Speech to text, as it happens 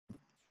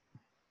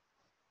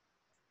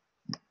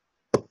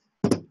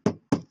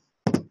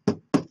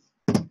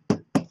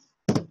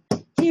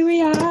Here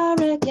we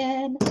are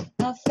again,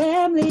 a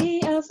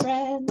family of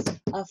friends,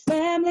 a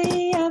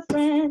family of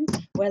friends,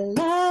 where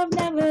love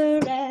never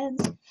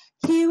ends.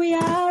 Here we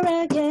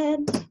are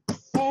again, a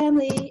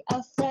family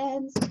of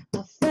friends,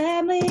 a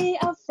family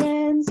of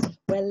friends,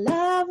 where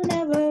love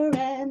never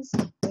ends.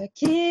 We're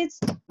kids,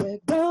 we're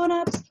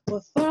grown-ups,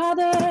 we're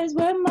fathers,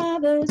 we're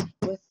mothers,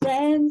 we're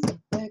friends,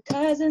 we're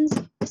cousins,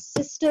 we're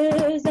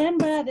sisters and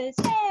brothers.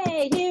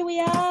 Hey, here we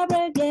are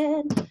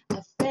again,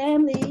 a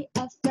family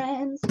of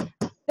friends,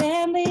 a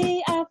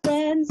family of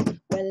friends,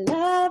 where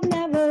love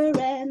never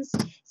ends.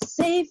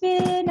 Safe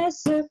in a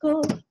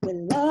circle with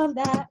love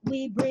that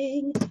we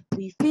bring.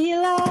 We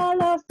feel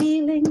all our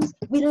feelings,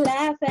 we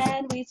laugh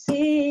and we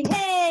sing.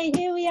 Hey,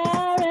 here we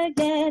are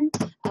again,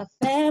 a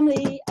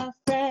family of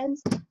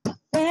friends, a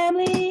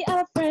family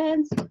of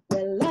friends,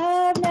 where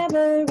love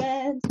never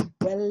ends,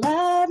 where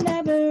love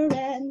never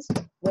ends,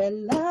 where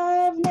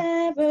love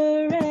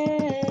never ends.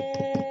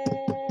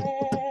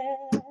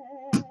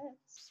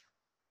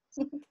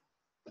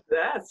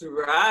 That's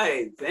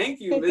right. Thank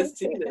you, Miss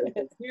Tina.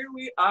 Here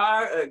we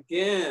are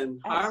again,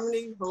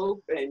 harmony,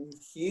 hope, and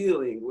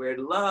healing, where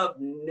love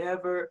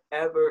never,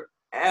 ever,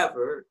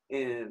 ever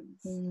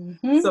ends.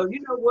 So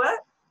you know what?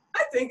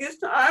 I think it's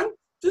time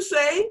to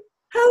say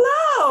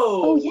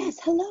hello. Oh yes,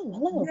 hello,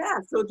 hello.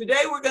 Yeah, so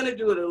today we're going to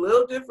do it a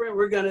little different.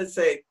 We're going to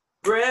say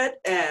bread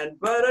and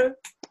butter,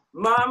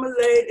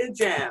 marmalade and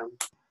jam.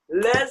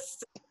 Let's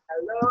say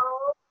hello.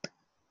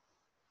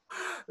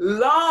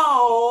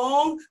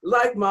 Long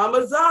like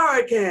Mama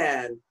Zara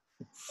can.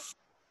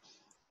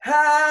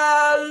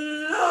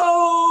 Hello.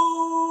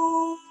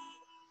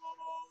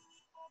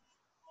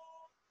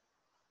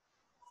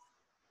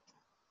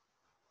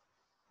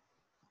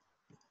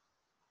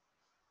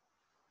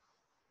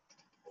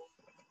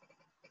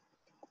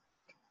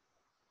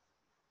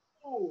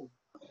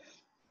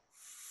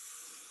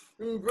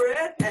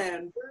 Bread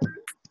and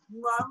butter,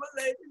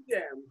 marmalade and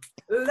jam.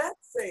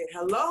 Let's say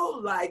hello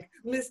like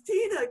Miss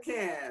Tina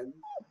can.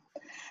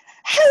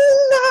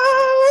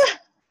 Hello.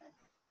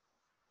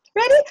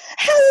 Ready?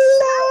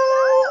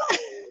 Hello.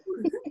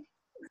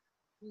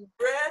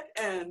 Bread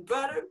and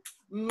butter,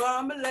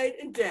 marmalade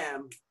and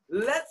jam.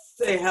 Let's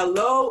say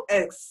hello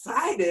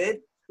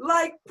excited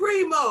like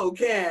Primo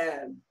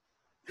can.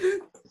 Hello.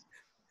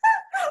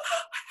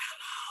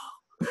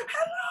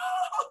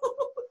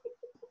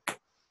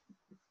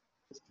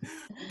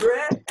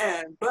 Bread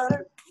and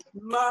butter,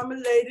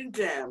 marmalade and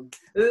jam.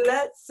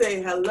 Let's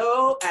say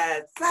hello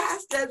as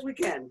fast as we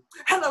can.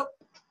 Hello.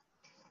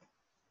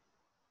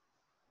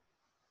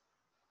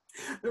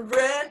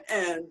 Bread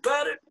and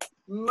butter,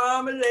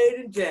 marmalade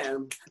and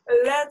jam.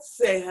 Let's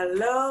say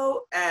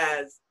hello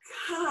as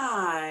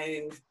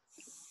kind as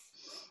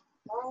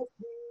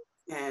we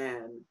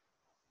can.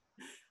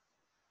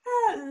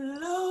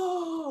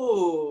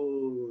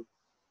 Hello.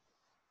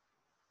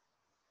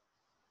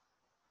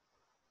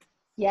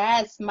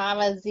 Yes,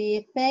 Mama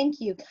Z, thank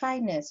you.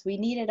 Kindness, we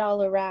need it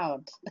all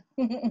around.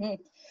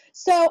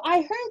 So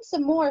I heard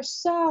some more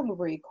song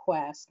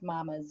requests,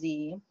 Mama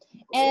Z.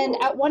 And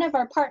at one of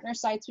our partner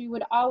sites, we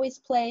would always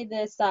play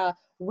this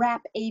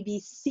rap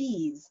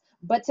ABCs.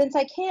 But since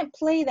I can't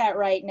play that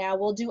right now,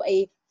 we'll do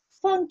a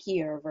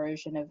funkier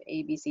version of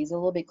ABCs, a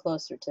little bit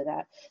closer to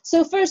that.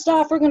 So first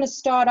off, we're going to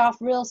start off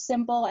real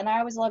simple. And I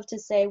always love to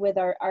say with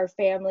our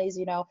families,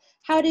 you know,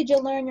 how did you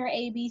learn your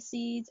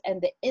ABCs? And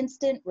the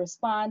instant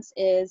response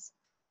is,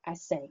 I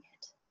sang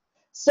it.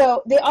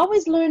 So they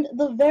always learned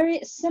the very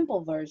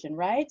simple version,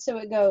 right? So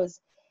it goes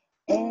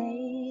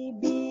A,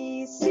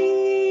 B,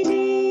 C,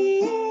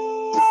 D,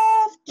 E,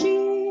 F,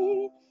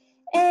 G,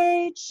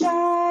 H,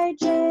 I,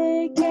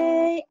 J,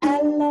 K,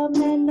 L, M,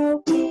 N, O,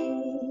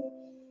 P,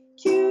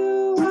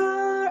 Q,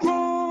 R,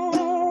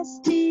 S,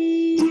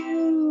 T,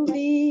 U,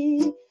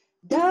 V,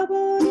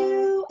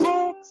 W,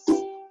 X,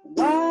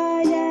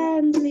 Y,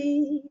 and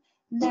Z.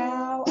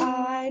 Now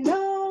I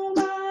know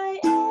my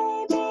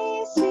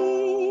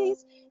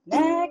ABCs.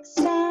 Next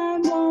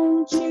time,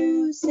 won't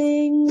you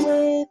sing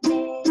with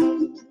me?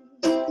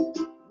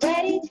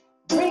 Ready?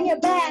 Bring it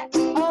back.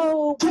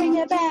 Oh, bring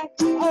it back.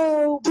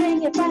 Oh,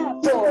 bring it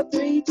back. 4,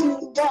 3,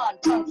 2, 1.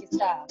 Funky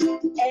style.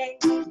 A,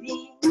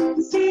 B,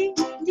 C,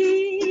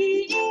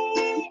 D,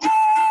 E,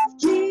 F,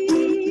 G,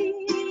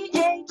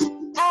 H,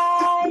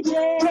 I,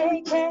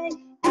 J, K,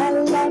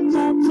 L, M,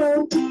 N,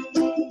 O,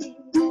 P,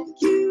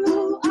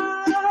 Q,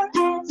 R,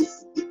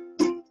 S,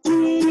 T,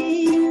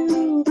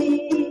 U, V,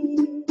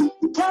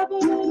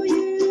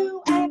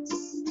 W, X,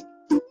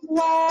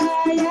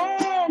 Y,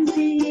 and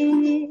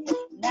Z.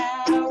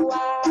 Now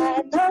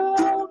I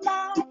know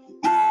my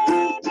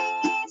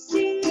ABC.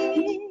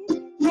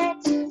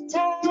 Next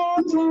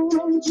time,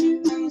 won't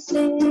you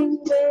sing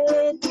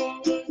with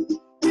me?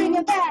 Bring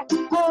it back,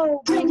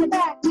 oh, bring it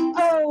back,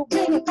 oh,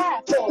 bring it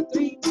back. 4,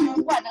 3, 2,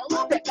 1, a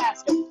little bit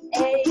faster.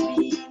 A,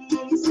 B,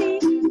 C,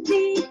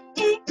 D,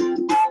 E,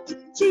 F,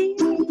 G,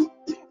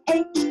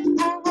 H,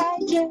 I,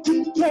 J,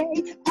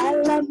 K,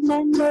 L, M,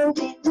 N, O,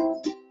 P,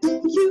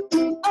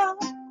 Q, R,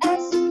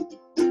 S,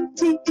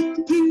 T,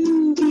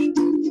 U, V,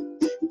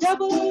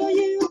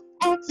 W,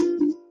 X,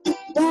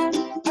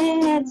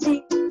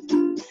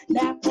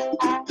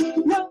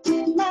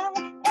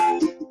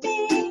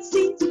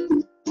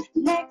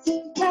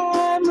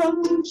 Time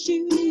roll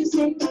shoes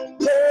and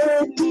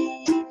let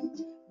me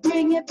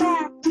bring it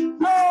back.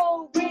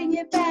 Oh, bring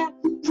it back.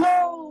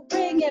 Oh,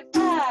 bring it.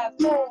 5,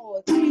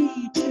 4,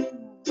 3, 2,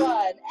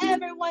 1.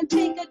 Everyone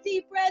take a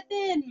deep breath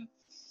in.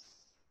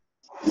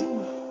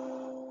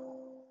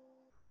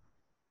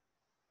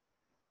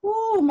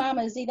 Ooh,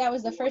 Mama Z, that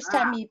was the first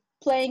time me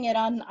playing it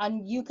on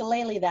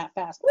ukulele that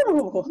fast.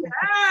 Ooh.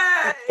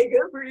 Hey,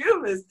 good for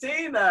you, Miss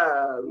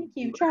Tina. Thank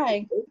you,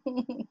 trying.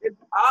 It's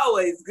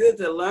always good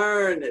to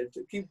learn and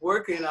to keep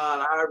working on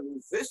our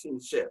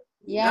musicianship.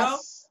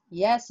 Yes,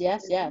 yes.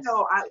 You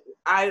know,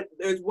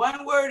 there's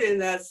one word in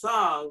that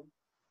song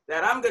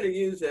that I'm going to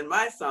use in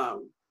my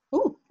song.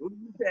 Ooh.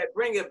 You said,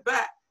 bring it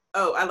back.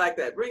 Oh, I like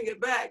that. Bring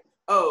it back.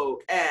 Oh,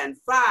 and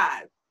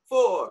 5,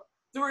 4,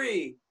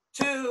 3,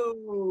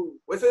 2.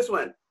 What's this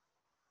one?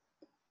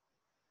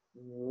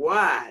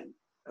 1.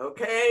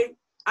 Okay.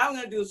 I'm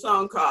going to do a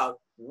song called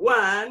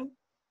One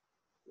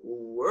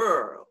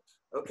World.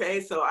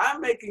 Okay, so I'm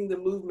making the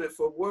movement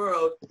for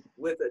world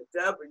with a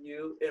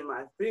W in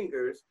my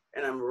fingers,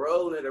 and I'm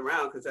rolling it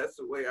around because that's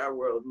the way our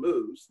world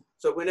moves.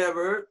 So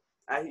whenever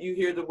you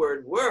hear the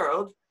word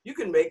world, you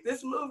can make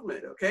this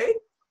movement, okay?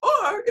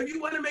 Or if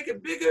you want to make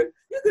it bigger,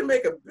 you can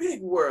make a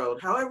big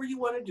world, however you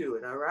want to do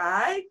it, all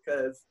right?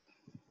 Because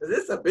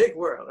it's a big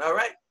world, all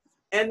right?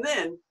 And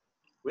then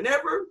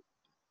whenever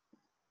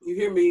you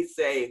hear me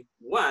say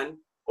one,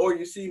 or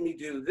you see me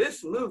do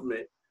this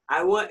movement,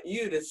 I want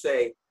you to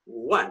say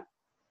one.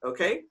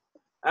 Okay?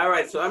 All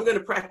right, so I'm going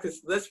to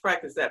practice. Let's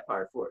practice that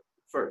part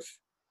first.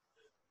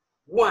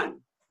 1,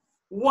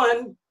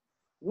 1,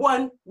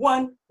 1,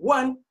 1,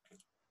 1,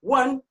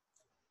 1,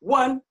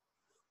 1,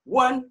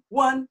 1,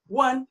 1,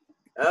 1.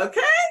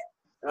 Okay?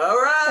 All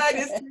right.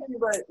 It's tricky,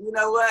 but you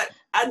know what?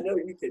 I know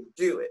you can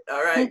do it.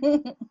 All right?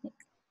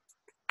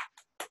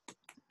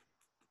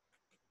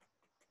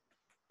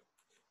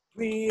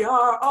 We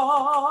are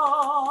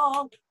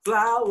all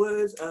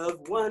flowers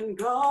of one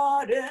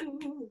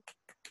garden.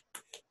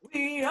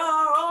 We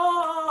are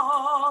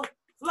all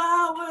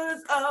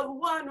flowers of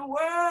one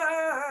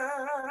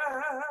world.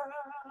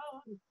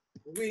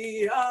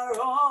 We are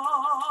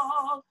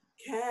all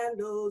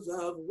candles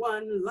of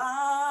one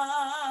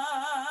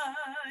light.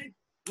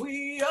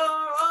 We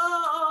are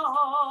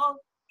all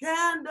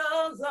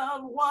candles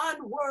of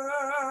one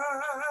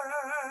world.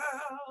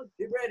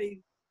 Get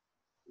ready.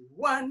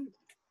 1,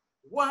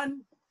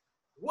 1,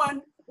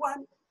 1,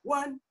 1,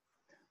 1,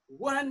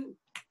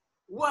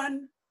 1,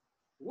 1.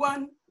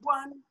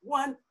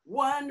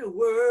 One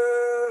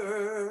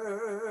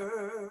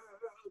world.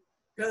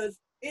 'Cause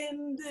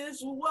in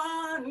this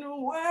one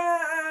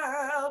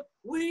world,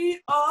 we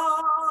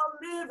all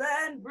live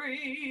and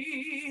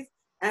breathe.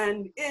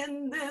 And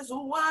in this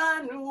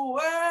one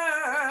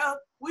world,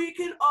 we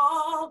can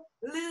all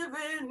live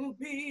in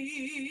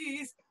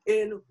peace.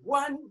 In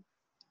one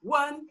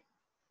world.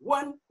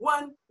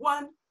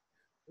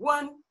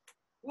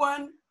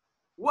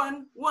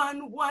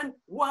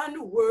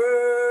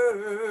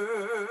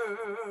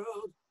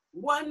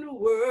 One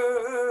world.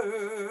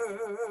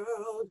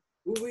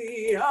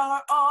 We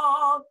are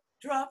all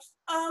drops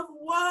of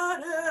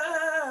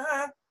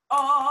water,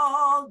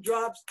 all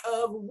drops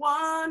of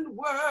one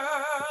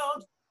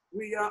world.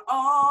 We are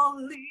all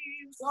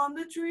leaves on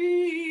the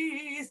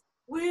trees.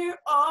 We're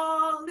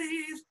all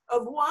leaves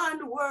of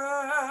one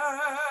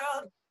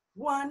world.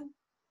 One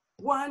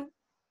world.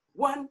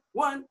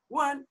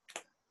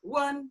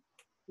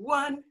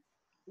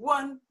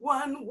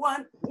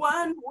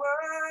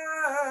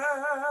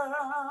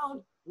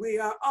 We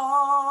are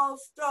all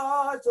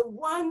stars of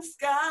one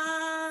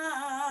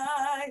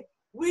sky.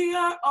 We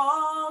are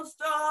all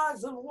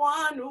stars of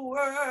one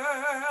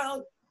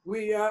world.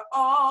 We are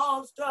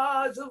all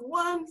stars of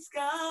one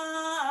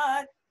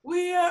sky.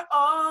 We are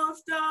all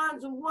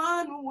stars of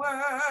one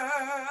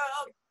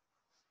world.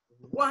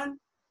 One.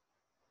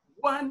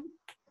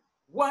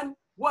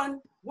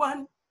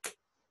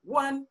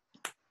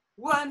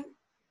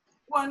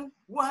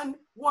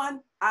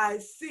 I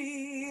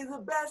see the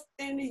best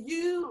in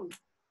you.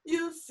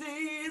 You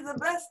see the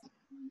best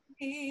in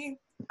me.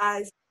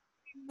 I see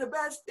the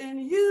best in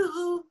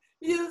you.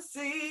 You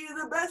see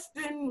the best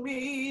in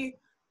me.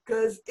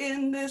 'Cause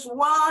in this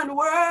one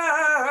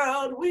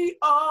world, we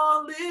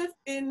all live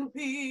in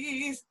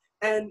peace.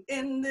 And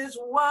in this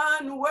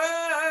one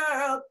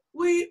world,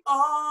 we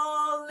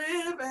all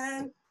live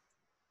and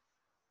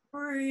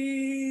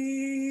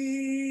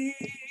breathe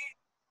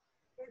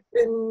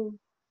in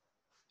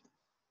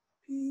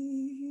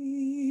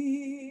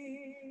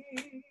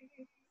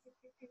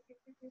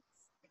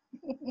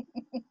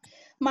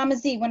Mama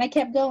Z, when I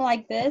kept going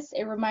like this,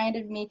 it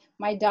reminded me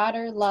my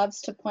daughter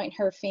loves to point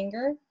her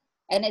finger,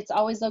 and it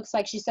always looks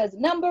like she says,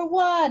 "Number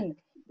one,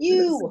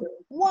 you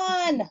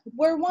won,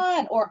 we're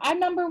one," or "I'm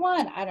number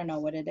one." I don't know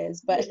what it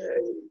is, but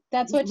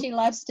that's what she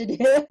loves to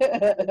do.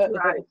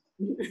 Right.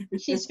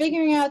 She's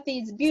figuring out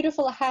these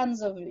beautiful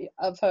hands of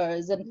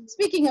hers. And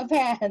speaking of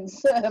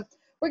hands,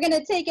 We're going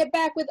to take it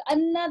back with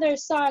another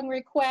song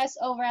request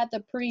over at the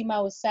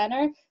Primo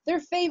Center. Their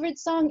favorite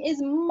song is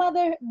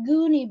Mother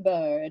Goonie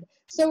Bird.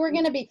 So we're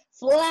going to be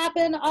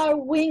flapping our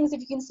wings,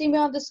 if you can see me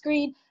on the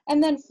screen,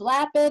 and then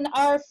flapping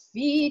our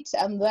feet,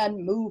 and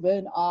then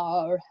moving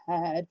our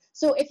head.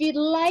 So if you'd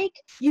like,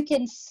 you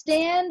can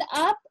stand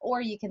up or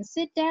you can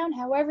sit down,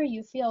 however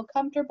you feel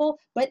comfortable.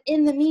 But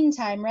in the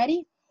meantime,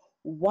 ready?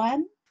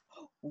 One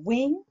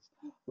wing.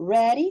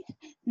 Ready?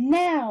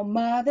 Now,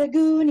 Mother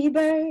Goonie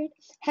Bird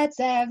had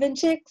 7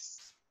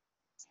 chicks,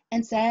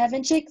 and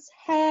 7 chicks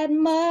had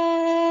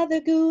Mother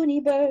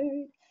Goonie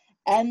Bird,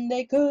 and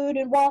they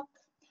couldn't walk,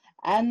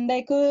 and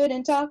they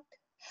couldn't talk,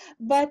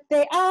 but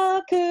they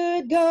all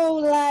could go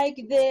like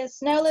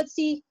this. Now let's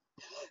see.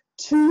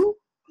 2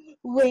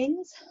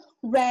 wings.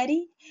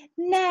 Ready?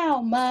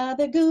 Now,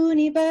 Mother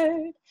Goonie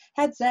Bird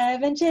had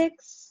 7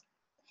 chicks,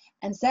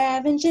 and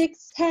 7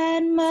 chicks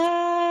had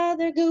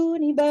Mother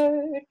Goonie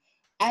Bird,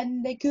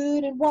 and they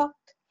couldn't walk,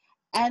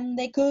 and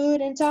they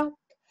couldn't talk,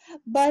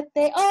 but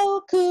they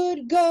all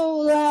could go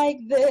like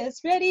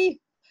this. Ready?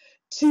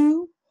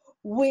 2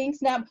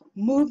 wings. Now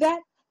move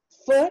that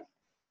foot,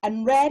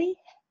 and ready?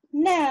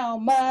 Now,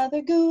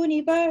 Mother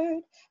Goonie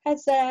Bird had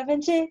 7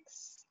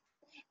 chicks,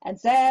 and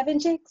 7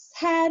 chicks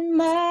had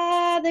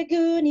Mother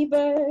Goonie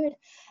Bird,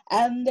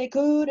 and they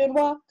couldn't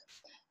walk,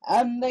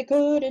 and they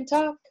couldn't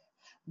talk,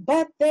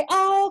 but they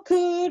all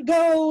could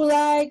go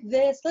like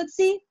this. Let's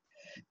see.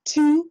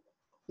 2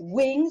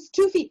 wings,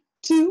 2 feet,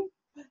 2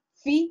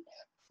 feet.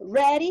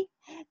 Ready?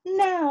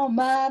 Now,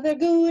 Mother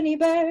Goonie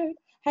Bird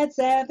had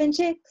 7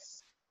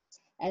 chicks,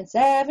 and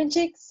 7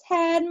 chicks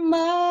had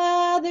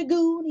Mother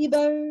Goonie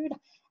Bird,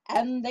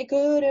 and they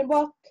couldn't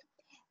walk,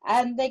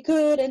 and they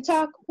couldn't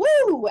talk.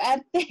 Woo!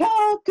 And they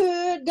all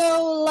could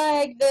go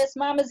like this.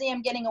 Mama Z,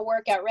 I'm getting a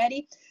workout.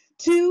 Ready?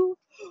 2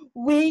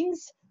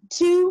 wings,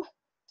 2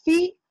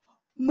 feet.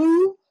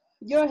 Move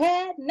your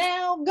head,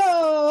 now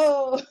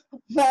go.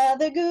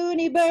 Mother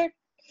Goonie Bird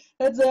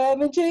had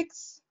 7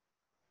 chicks,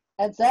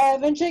 and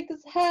 7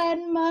 chicks had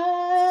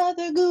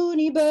Mother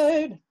Goonie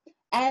Bird,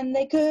 and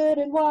they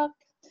couldn't walk,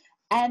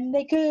 and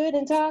they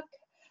couldn't talk,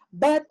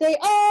 but they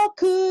all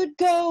could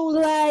go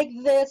like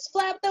this.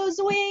 Flap those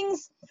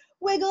wings,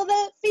 wiggle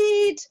that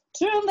feet,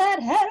 turn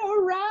that head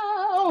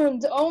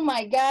around. Oh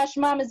my gosh,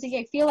 Mama Z,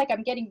 I feel like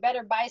I'm getting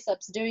better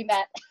biceps doing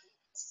that.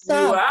 You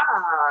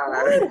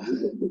are.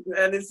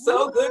 And it's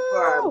so good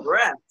for our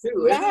breath,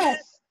 too, isn't it?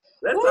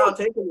 Let's all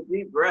take a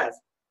deep breath.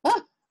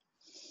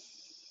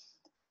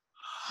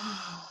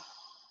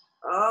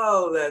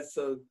 Oh, that's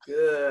so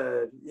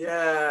good.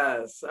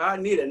 Yes. I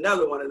need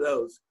another one of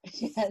those.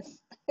 Yes.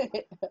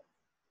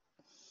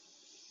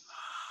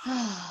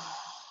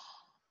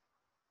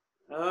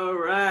 All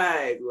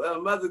right.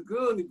 Well, Mother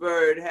Goonie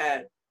Bird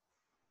had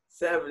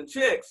 7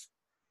 chicks,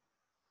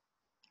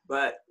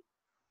 but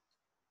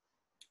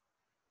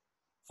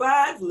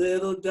 5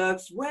 little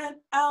ducks went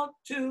out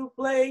to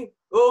play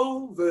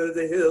over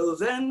the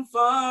hills and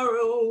far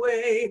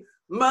away.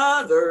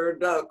 Mother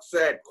duck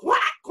said,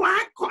 quack,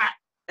 quack, quack.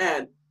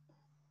 And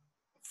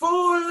 4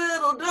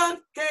 little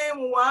ducks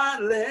came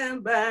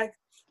waddling back.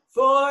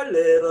 4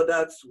 little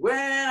ducks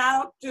went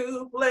out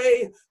to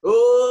play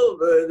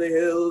over the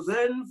hills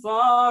and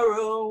far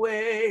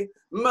away.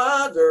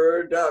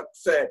 Mother duck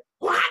said,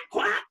 quack,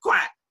 quack,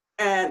 quack.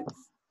 And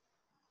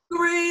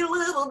 3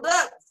 little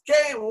ducks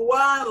came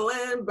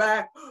waddling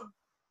back.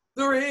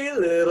 3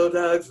 little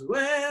ducks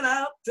went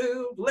out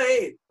to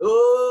play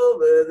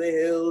over the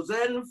hills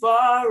and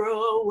far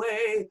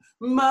away.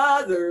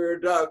 Mother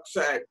duck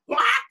said,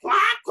 quack,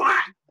 quack,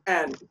 quack.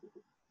 And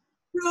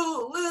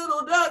 2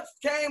 little ducks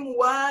came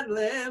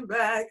waddling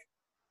back.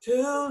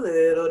 2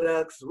 little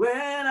ducks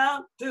went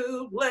out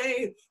to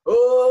play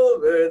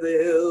over the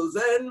hills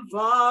and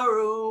far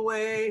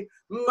away.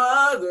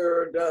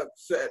 Mother duck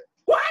said,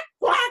 quack,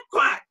 quack,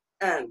 quack.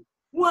 And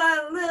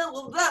 1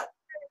 little duck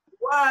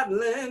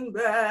waddling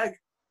back.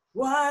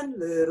 1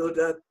 little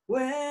duck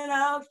went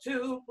out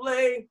to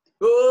play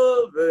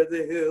over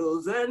the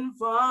hills and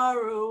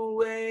far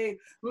away.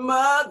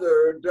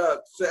 Mother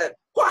duck said,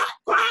 quack,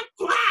 quack,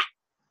 quack.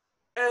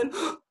 And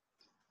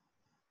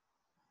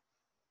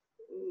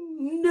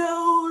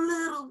no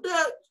little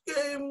ducks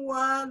came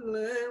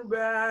waddling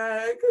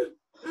back.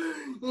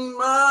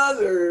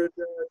 Mother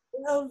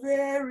duck felt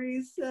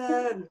very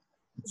sad.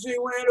 She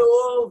went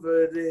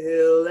over the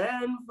hill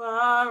and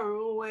far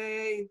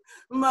away.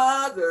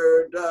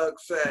 Mother duck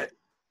said,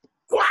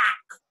 quack.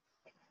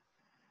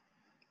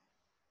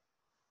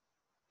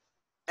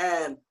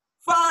 And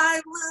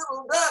 5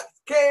 little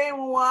ducks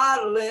came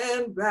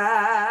waddling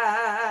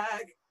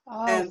back.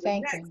 Oh, and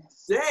thank the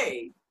goodness. next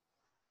day,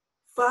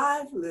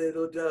 5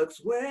 little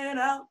ducks went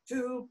out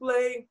to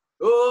play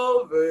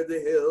over the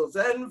hills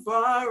and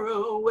far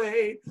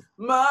away.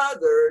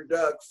 Mother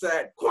duck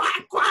said,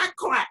 quack, quack,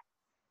 quack.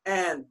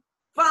 And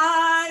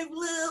 5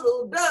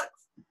 little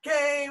ducks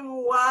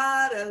came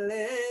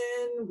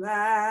waddling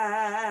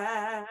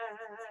back.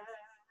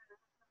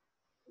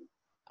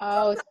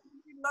 Oh,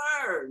 we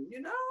learn,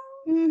 you know?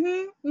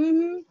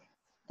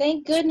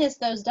 Thank goodness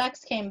those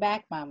ducks came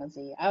back, Mama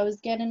Z. I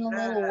was getting a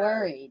little Yeah.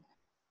 worried.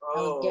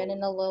 I was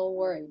getting Oh. a little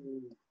worried.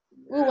 Ooh,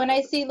 Yeah. when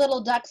I see little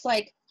ducks,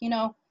 like,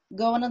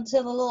 going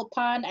into the little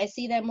pond, I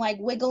see them like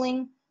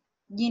wiggling,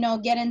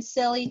 getting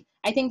silly.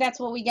 I think that's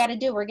what we got to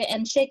do. We're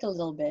getting shake a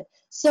little bit.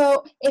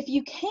 So if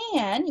you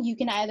can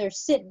either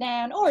sit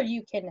down or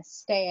you can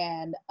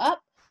stand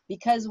up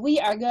because we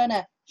are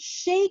gonna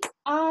shake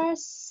our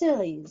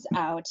sillies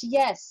out.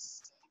 Yes.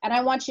 And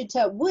I want you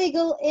to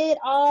wiggle it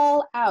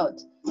all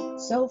out.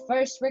 So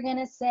first we're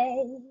gonna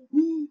say,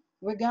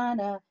 we're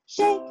gonna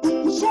shake,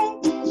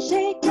 shake,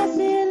 shake our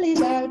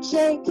sillies out.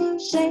 Shake,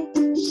 shake,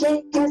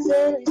 shake our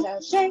sillies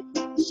out. Shake,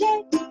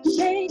 shake,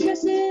 shake our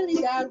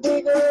sillies out.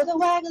 Wiggle the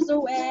waggles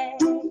away.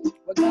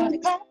 We're gonna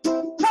clap,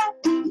 clap,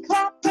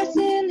 clap our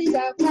sillies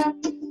out. Clap,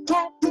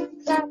 clap,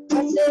 clap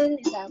our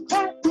sillies out.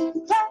 Clap,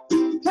 clap,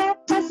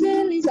 clap our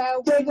sillies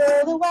out.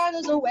 Wiggle the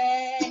waggles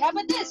away. How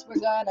about this? We're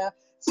gonna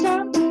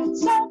stomp,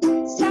 stomp,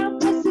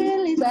 stomp our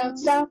sillies out.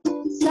 Stomp,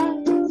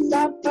 stomp,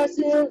 stomp our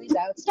sillies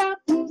out. Stomp,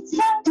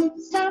 stomp,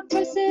 stomp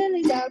our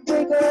sillies out.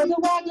 Wiggle the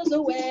waggles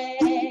away.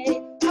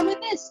 How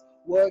about this?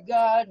 We're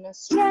gonna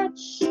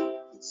stretch,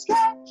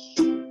 stretch,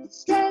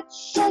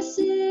 stretch our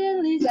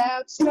sillies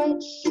out.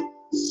 Stretch,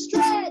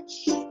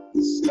 stretch,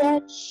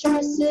 stretch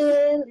our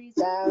sillies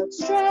out.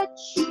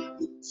 Stretch,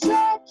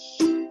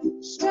 stretch,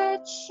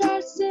 stretch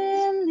our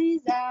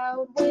sillies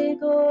out.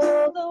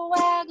 Wiggle the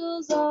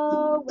waggles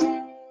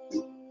away.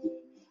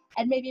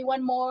 And maybe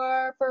one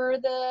more for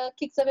the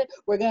kicks of it.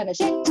 We're gonna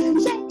shake,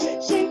 shake,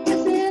 shake our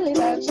sillies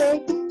out.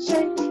 Shake,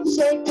 shake,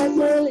 shake our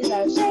sillies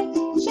out. Shake,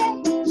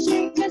 shake,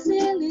 shake our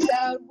sillies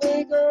out.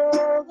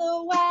 Wiggle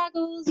the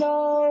waggles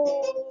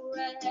away.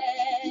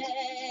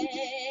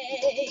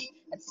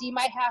 And see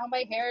how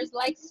my hair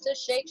likes to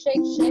shake,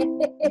 shake,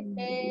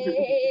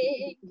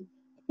 shake.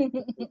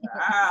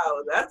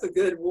 Wow, that's a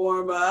good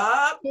warm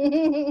up.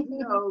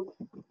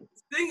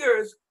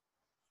 Singers,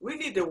 we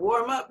need to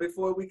warm up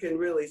before we can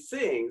really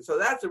sing. So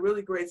that's a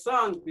really great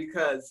song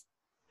because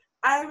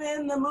I'm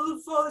in the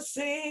mood for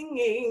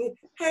singing.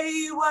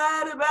 Hey,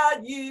 what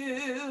about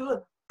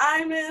you?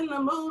 I'm in the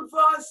mood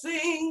for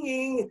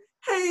singing.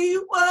 Hey,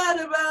 what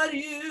about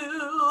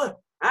you?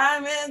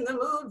 I'm in the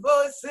mood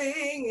for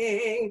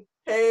singing.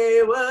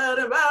 Hey, what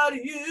about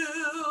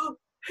you?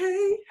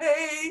 Hey,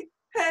 hey,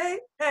 hey,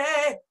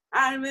 hey.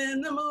 I'm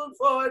in the mood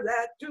for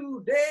that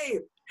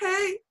today.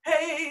 Hey,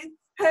 hey,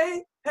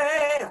 hey,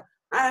 hey.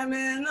 I'm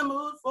in the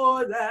mood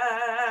for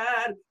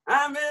that.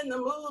 I'm in the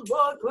mood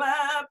for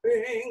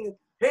clapping.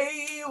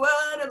 Hey,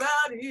 what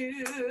about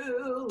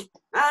you?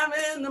 I'm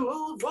in the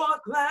mood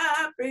for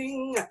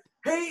clapping.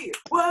 Hey,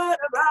 what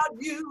about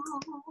you?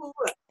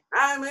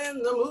 I'm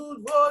in the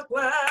mood for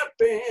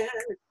clapping.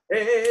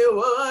 Hey,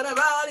 what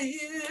about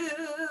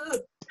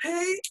you?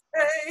 Hey,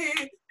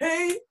 hey,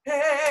 hey,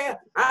 hey.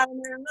 I'm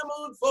in the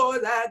mood for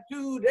that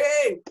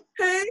today.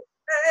 Hey,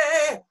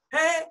 hey,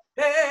 hey,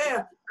 hey.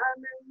 I'm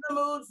in the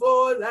mood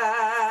for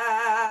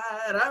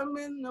that. I'm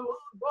in the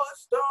mood for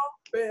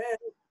stomping.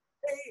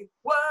 Hey,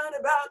 what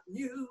about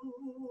you?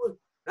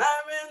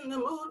 I'm in the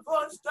mood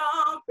for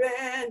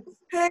stomping.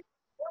 Hey,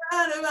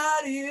 what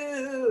about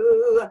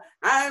you?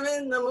 I'm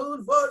in the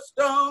mood for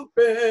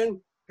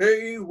stomping.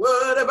 Hey,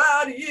 what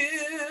about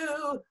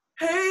you?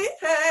 Hey,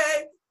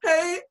 hey,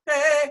 hey,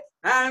 hey.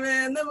 I'm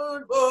in the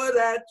mood for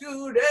that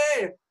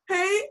today.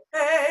 Hey,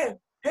 hey,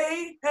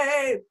 hey,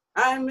 hey.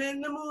 I'm in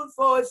the mood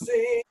for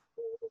singing.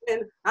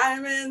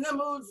 I'm in the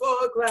mood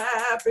for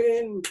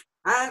clapping.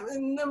 I'm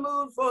in the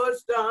mood for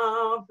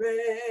stomping.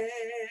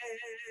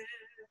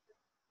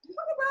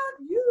 What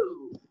about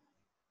you?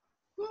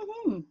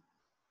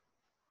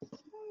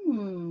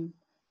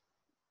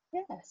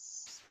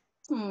 Yes.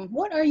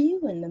 What are you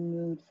in the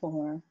mood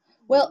for?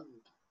 Well,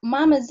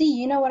 Mama Z,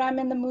 you know what I'm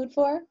in the mood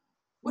for?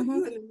 What are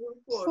you in the mood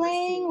for,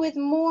 Playing with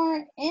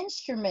more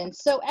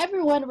instruments. So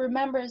everyone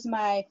remembers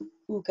my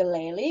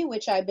ukulele,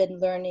 which I've been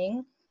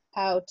learning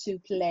how to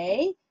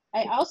play.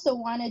 I also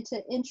wanted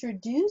to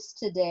introduce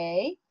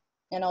today,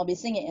 and I'll be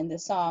singing in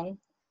this song,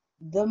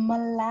 the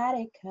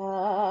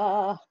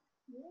melodica.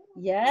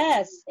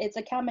 Yes, it's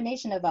a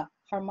combination of a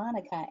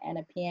harmonica and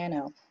a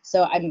piano.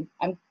 So I'm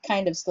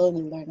kind of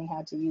slowly learning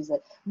how to use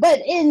it.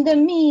 But in the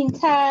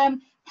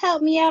meantime,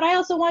 help me out. I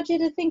also want you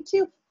to think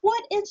too,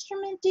 what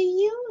instrument do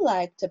you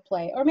like to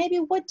play? Or maybe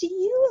what do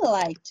you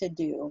like to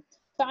do?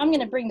 So I'm going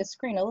to bring the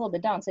screen a little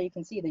bit down so you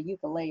can see the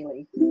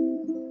ukulele.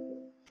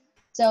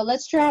 So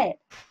let's try it.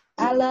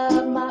 I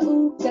love my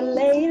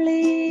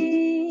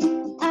ukulele.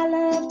 I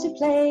love to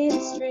play the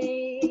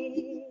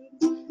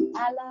strings.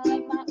 I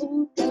love my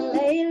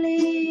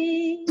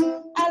ukulele.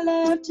 I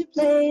love to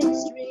play the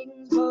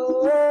strings.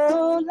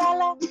 Oh, la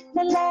la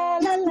la la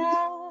la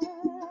la.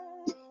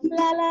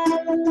 La la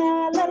la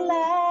la la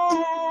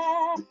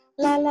la.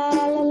 La la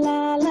la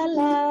la la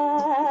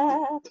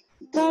la.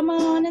 Come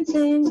on and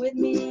sing with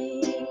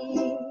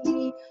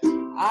me.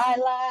 I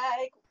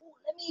like,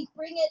 let me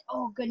bring it.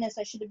 Oh goodness,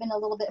 I should have been a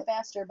little bit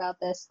faster about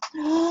this.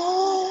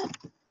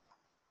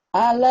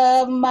 I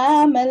love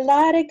my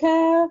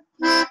melodica.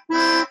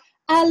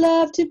 I I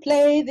love to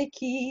play the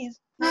keys.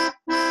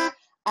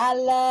 I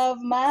love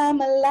my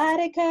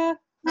melodica.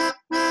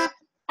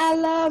 I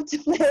love to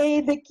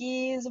play the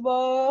keys.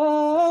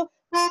 Whoa.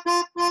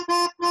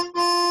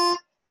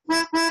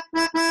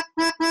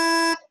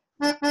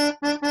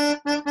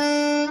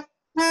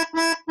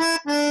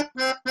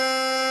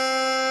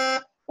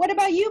 What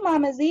about you,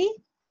 Mama Z?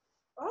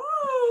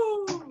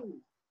 Oh,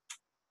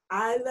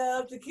 I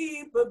love to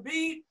keep a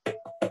beat.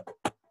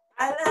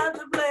 I love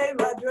to play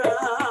my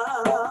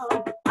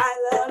drum. I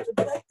love to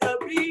play a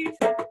beat,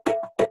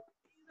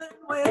 even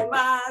with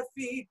my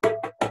feet.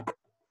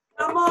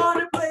 Come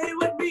on and play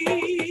with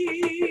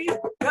me.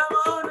 Come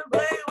on and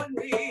play with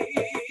me.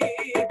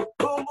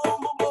 Boom,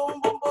 boom, boom, boom,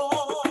 boom, boom.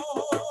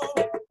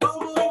 Boom,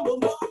 boom, boom,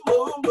 boom,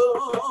 boom,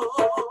 boom.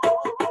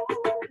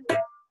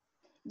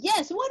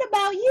 Yes, what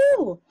about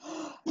you?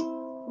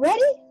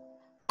 Ready?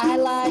 I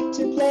like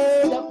to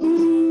play the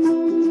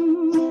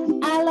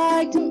I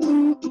like to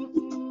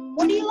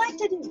What do you like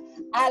to do?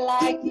 I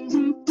like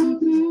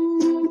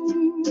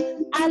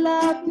I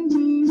love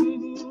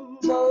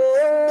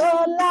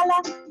oh, la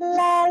la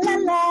la la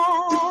la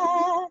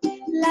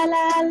la la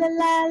la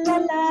la la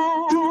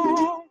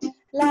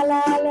la la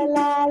la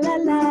la la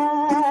la.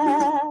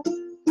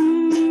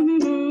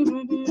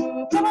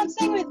 Come on,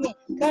 sing with me.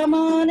 Come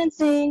on and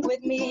sing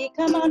with me.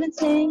 Come on and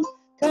sing.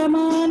 Come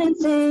on and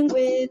sing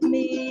with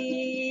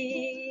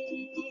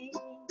me.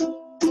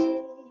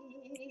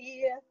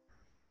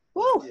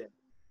 Woo! Yeah.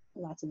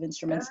 Lots of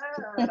instruments.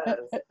 Yes,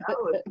 that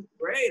was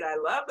great. I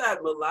love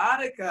that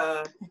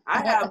melodica.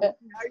 How are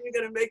you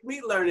going to make me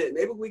learn it?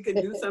 Maybe we can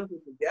do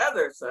something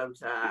together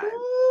sometime.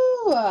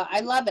 Ooh,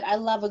 I love it. I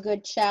love a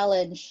good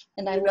challenge,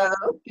 and I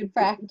love good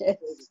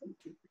practice.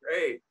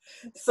 Great.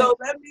 So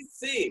let me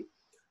see.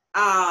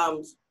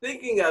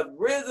 Thinking of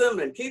rhythm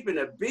and keeping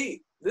a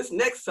beat, this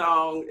next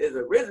song is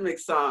a rhythmic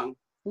song.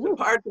 Ooh. The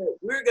part that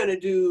we're going to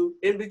do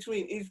in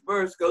between each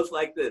verse goes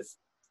like this.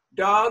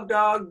 Dog,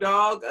 dog,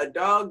 dog, a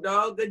dog,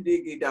 dog, a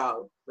diggy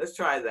dog. Let's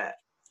try that.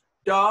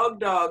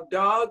 Dog, dog,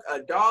 dog, a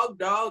dog,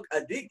 dog,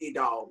 a diggy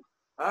dog.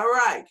 All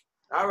right.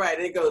 All right.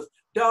 And it goes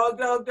dog,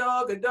 dog,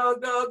 dog, a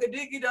dog, dog, a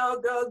diggy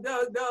dog, dog,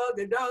 dog, dog,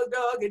 a dog,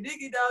 dog, a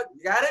diggy dog.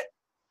 You got it?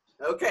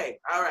 Okay.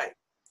 All right.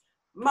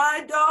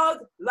 My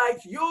dog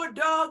likes your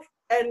dog,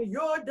 and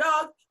your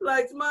dog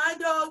likes my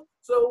dog.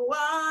 So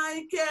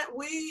why can't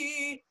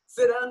we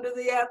sit under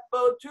the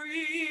apple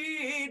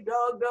tree?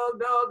 Dog, dog,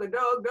 dog, a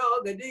dog,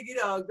 dog, a diggy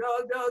dog,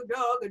 dog, dog,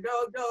 dog, a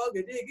dog, dog,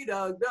 a diggy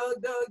dog,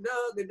 dog, dog,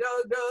 dog, a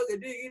dog, dog, a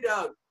diggy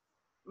dog.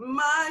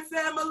 My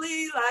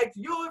family likes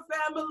your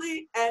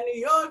family, and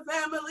your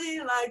family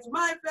likes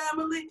my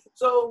family.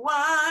 So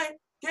why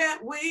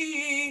can't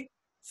we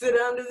sit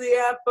under the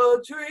apple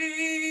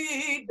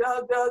tree?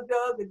 Dog, dog,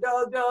 dog, a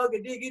dog, dog, a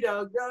diggy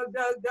dog, dog,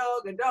 dog,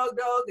 dog, a dog,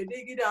 dog, a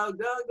diggy dog,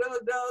 dog,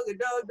 dog, dog, a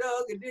dog,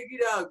 dog, a diggy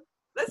dog.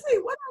 Let's see,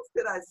 what else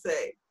did I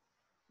say?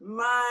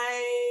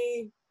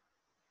 My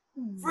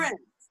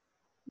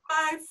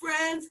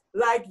friends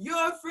like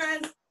your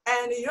friends,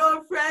 and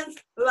your friends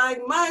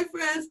like my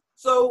friends.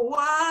 So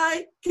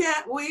why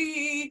can't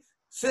we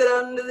sit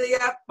under the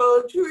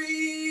apple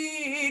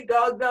tree?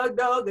 Dog, dog,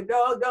 dog, a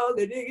dog, dog,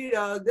 a diggy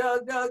dog,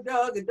 dog, dog,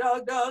 dog, a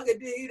dog, dog, a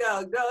diggy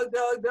dog, dog,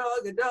 dog,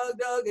 dog, a dog,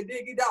 dog, a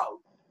diggy dog.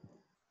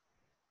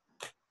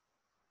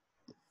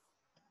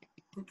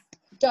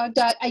 Dog,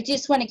 dog. I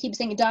just want to keep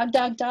singing dog,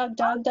 dog, dog,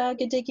 dog,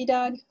 dog, a diggy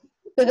dog.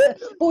 But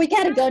we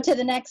got to go to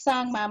the next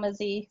song, Mama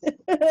Z.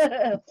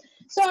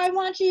 So I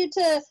want you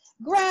to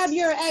grab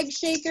your egg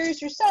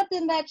shakers or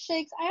something that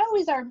shakes. I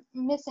always are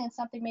missing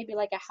something, maybe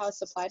like a house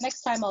supply.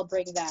 Next time I'll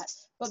bring that.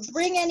 But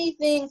bring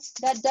anything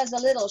that does a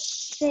little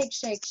shake,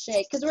 shake,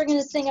 shake, because we're going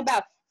to sing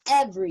about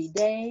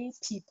everyday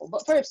people.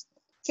 But first,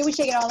 can we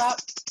shake it all out?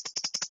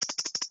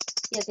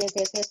 Yes, yes,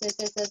 yes, yes, yes,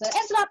 yes, yes.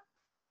 And stop.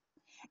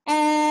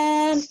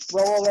 And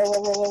roll, roll,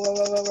 roll, roll, roll,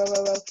 roll, roll, roll,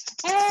 roll, roll,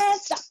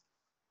 and stop.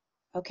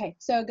 Okay,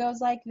 so it goes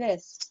like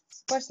this.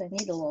 Of course, I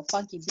need a little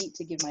funky beat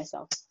to give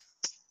myself.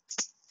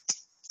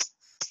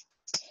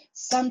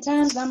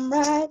 Sometimes I'm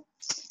right,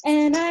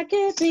 and I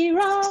could be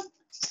wrong.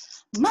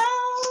 My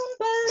own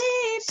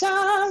beliefs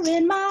are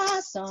in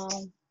my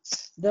song.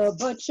 The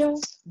butcher,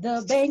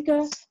 the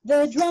banker,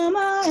 the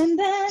drummer, and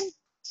then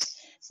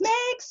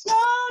makes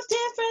no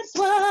difference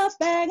what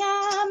bag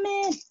I'm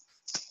in.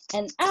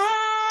 And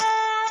I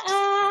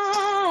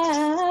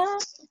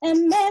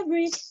am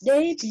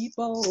everyday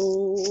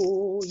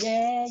people,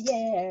 yeah,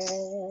 yeah.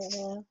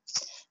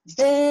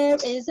 There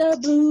is a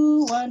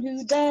blue one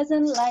who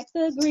doesn't like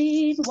the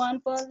green one,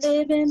 for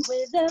living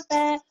with a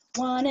fat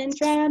one and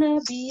trying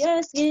to be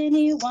a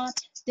skinny one.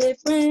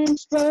 Different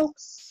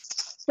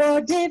strokes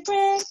for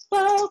different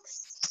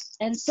folks,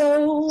 and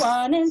so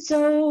on and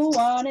so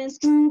on, and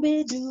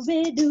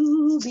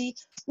Scooby-Dooby-Dooby,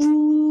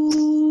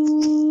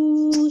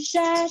 ooh,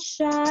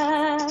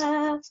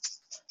 sha-sha.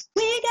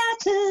 We got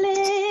to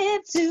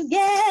live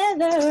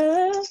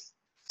together.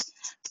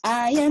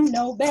 I am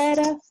no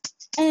better,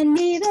 and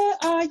neither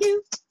are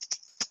you.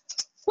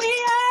 We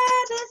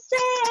are the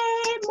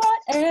same,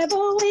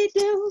 whatever we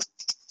do.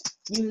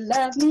 You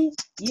love me,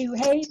 You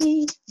hate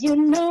me, you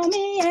know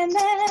me, and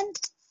then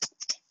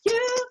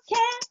you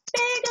can't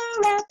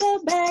figure out the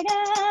bag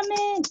I'm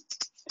in.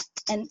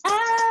 And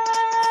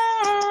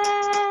I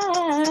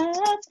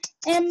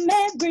am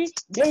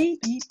everyday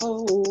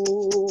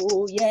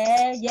people,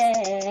 yeah,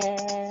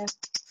 yeah.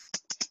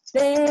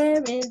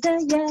 There is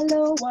a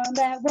yellow one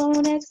that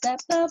won't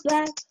accept the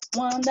black,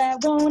 one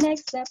that won't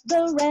accept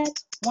the red,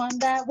 one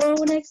that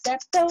won't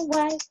accept the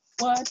white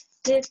one.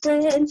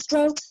 Different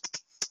strokes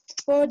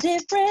for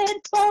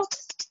different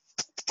folks,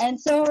 and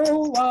so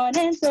on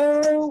and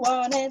so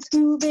on, and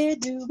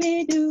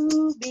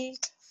Scooby-Dooby-Dooby,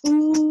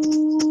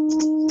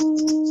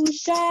 ooh,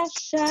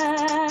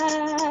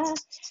 sha-sha.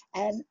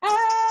 And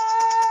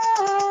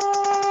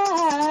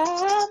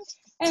I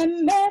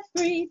am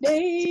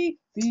everyday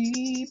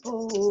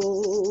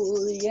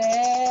people,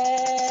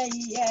 yeah,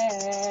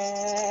 yeah.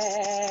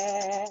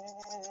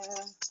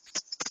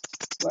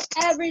 We're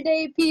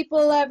everyday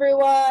people,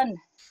 everyone.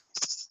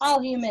 All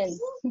humans.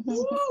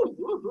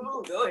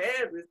 Go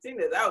ahead,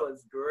 Christina. That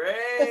was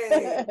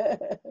great.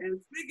 And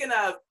speaking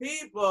of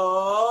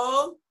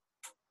people,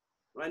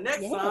 my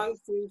next song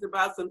sings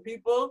about some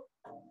people.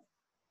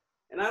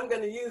 And I'm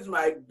going to use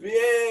my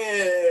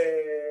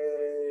big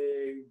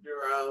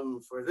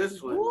drum for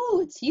this one. Ooh,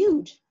 it's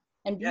huge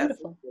and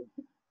beautiful. Yes,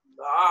 it's a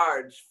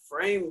large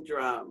frame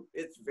drum.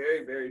 It's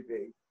very, very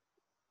big.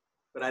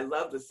 But I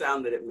love the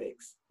sound that it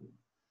makes.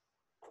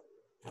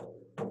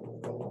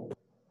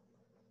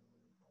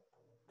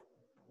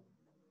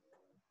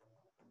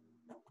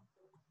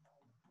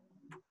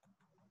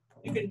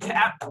 You can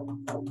tap your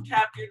legs, you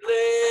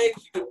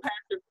can pat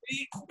your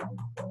feet.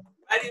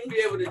 Might even be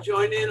able to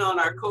join in on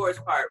our chorus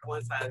part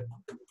once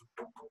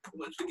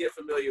we get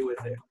familiar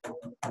with it.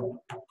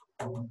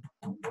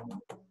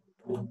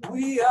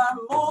 We are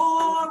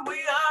more,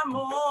 we are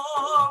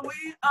more,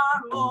 we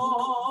are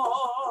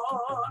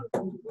more.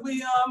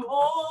 We are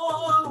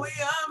more, we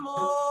are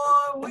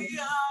more, we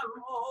are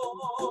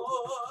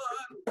more.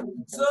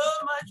 So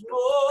much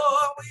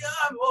more, we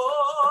are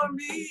more,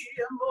 me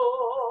and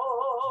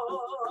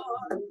more.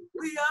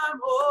 We are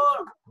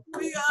more,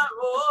 we are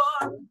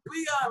more,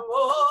 we are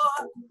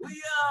more,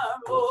 we are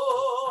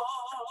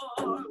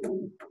more.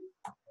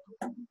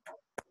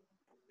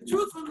 The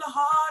truth from the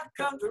heart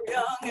comes from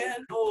young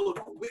and old.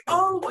 We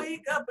all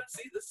wake up and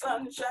see the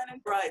sun shining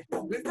bright.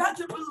 We've got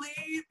to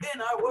believe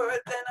in our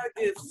worth and our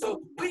gifts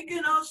so we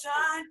can all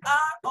shine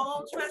our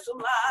own special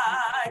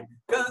light.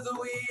 Cause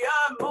we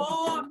are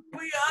more,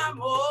 we are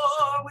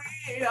more,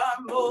 we are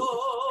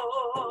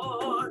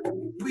more.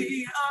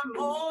 We are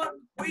more,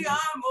 we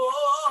are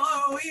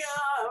more, we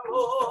are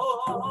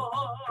more.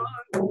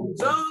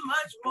 So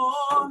much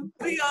more,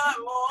 we are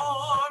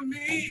more,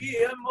 me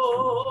and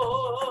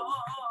more.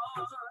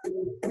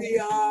 We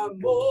are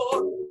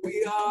more,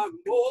 we are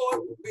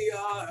more, we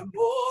are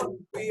more,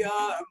 we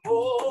are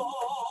more.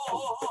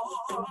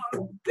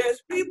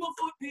 There's people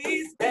for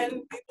peace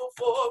and people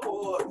for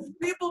war,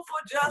 people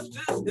for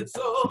justice and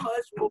so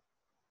much more.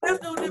 There's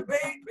no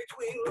debate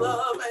between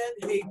love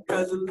and hate,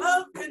 cause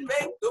love can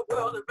make the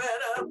world a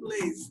better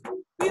place.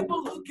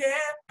 People who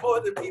care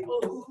for the people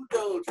who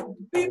don't,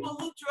 people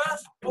who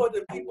trust for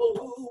the people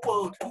who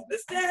won't.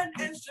 Let's stand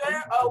and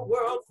share a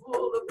world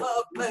full of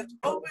love. Let's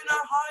open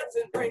our hearts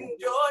and bring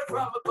joy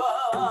from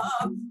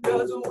above.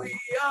 Cause we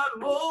are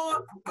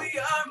more, we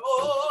are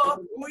more,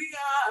 we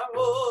are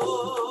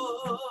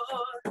more.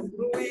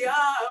 We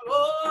are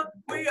more,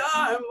 we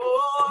are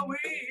more,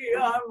 we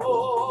are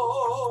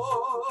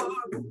more.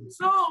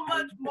 So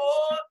much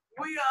more,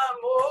 we are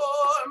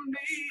more,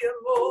 me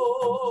and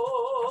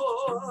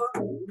more.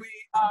 We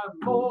are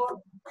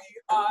more, we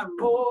are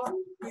more,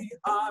 we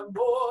are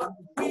more,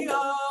 we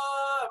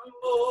are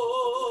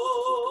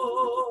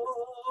more.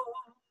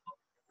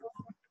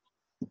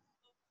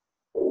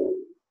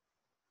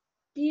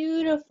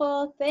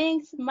 Beautiful.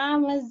 Thanks,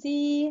 Mama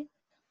Z.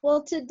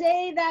 Well,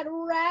 today that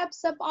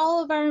wraps up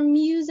all of our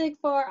music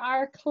for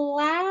our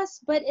class.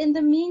 But in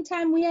the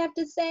meantime, we have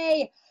to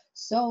say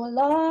so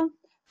long,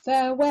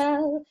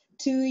 farewell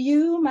to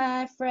you,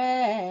 my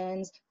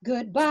friends.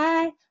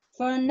 Goodbye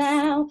for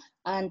now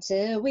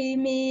until we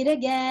meet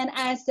again.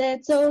 I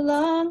said so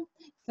long,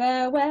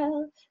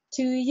 farewell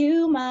to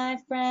you, my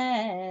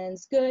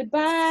friends.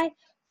 Goodbye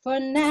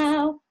for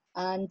now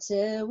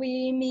until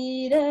we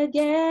meet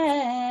again.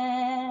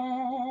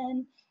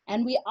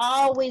 And we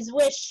always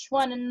wish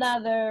one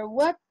another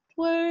what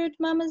word,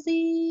 Mama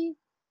Z?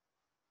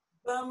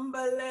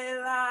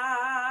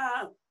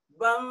 Bambalela,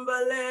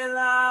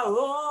 bambalela,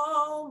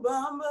 oh,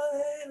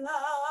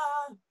 bambalela,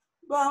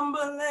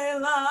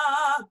 bambalela,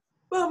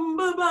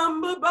 bamba,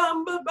 bamba,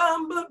 bamba,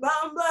 bamba,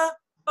 bamba,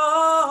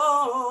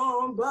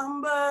 oh,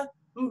 bamba,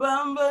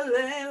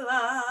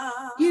 bambalela.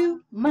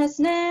 You must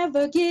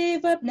never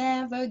give up,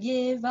 never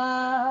give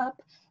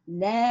up.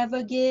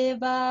 Never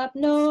give up,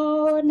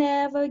 no,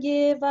 never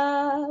give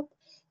up.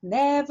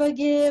 Never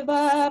give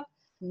up,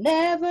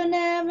 never,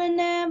 never,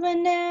 never,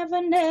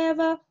 never,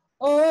 never.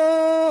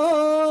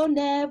 Oh,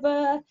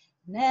 never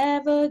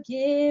Never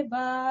give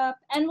up.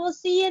 And we'll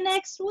see you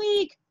next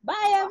week.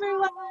 Bye,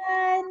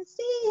 everyone.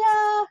 See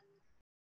ya.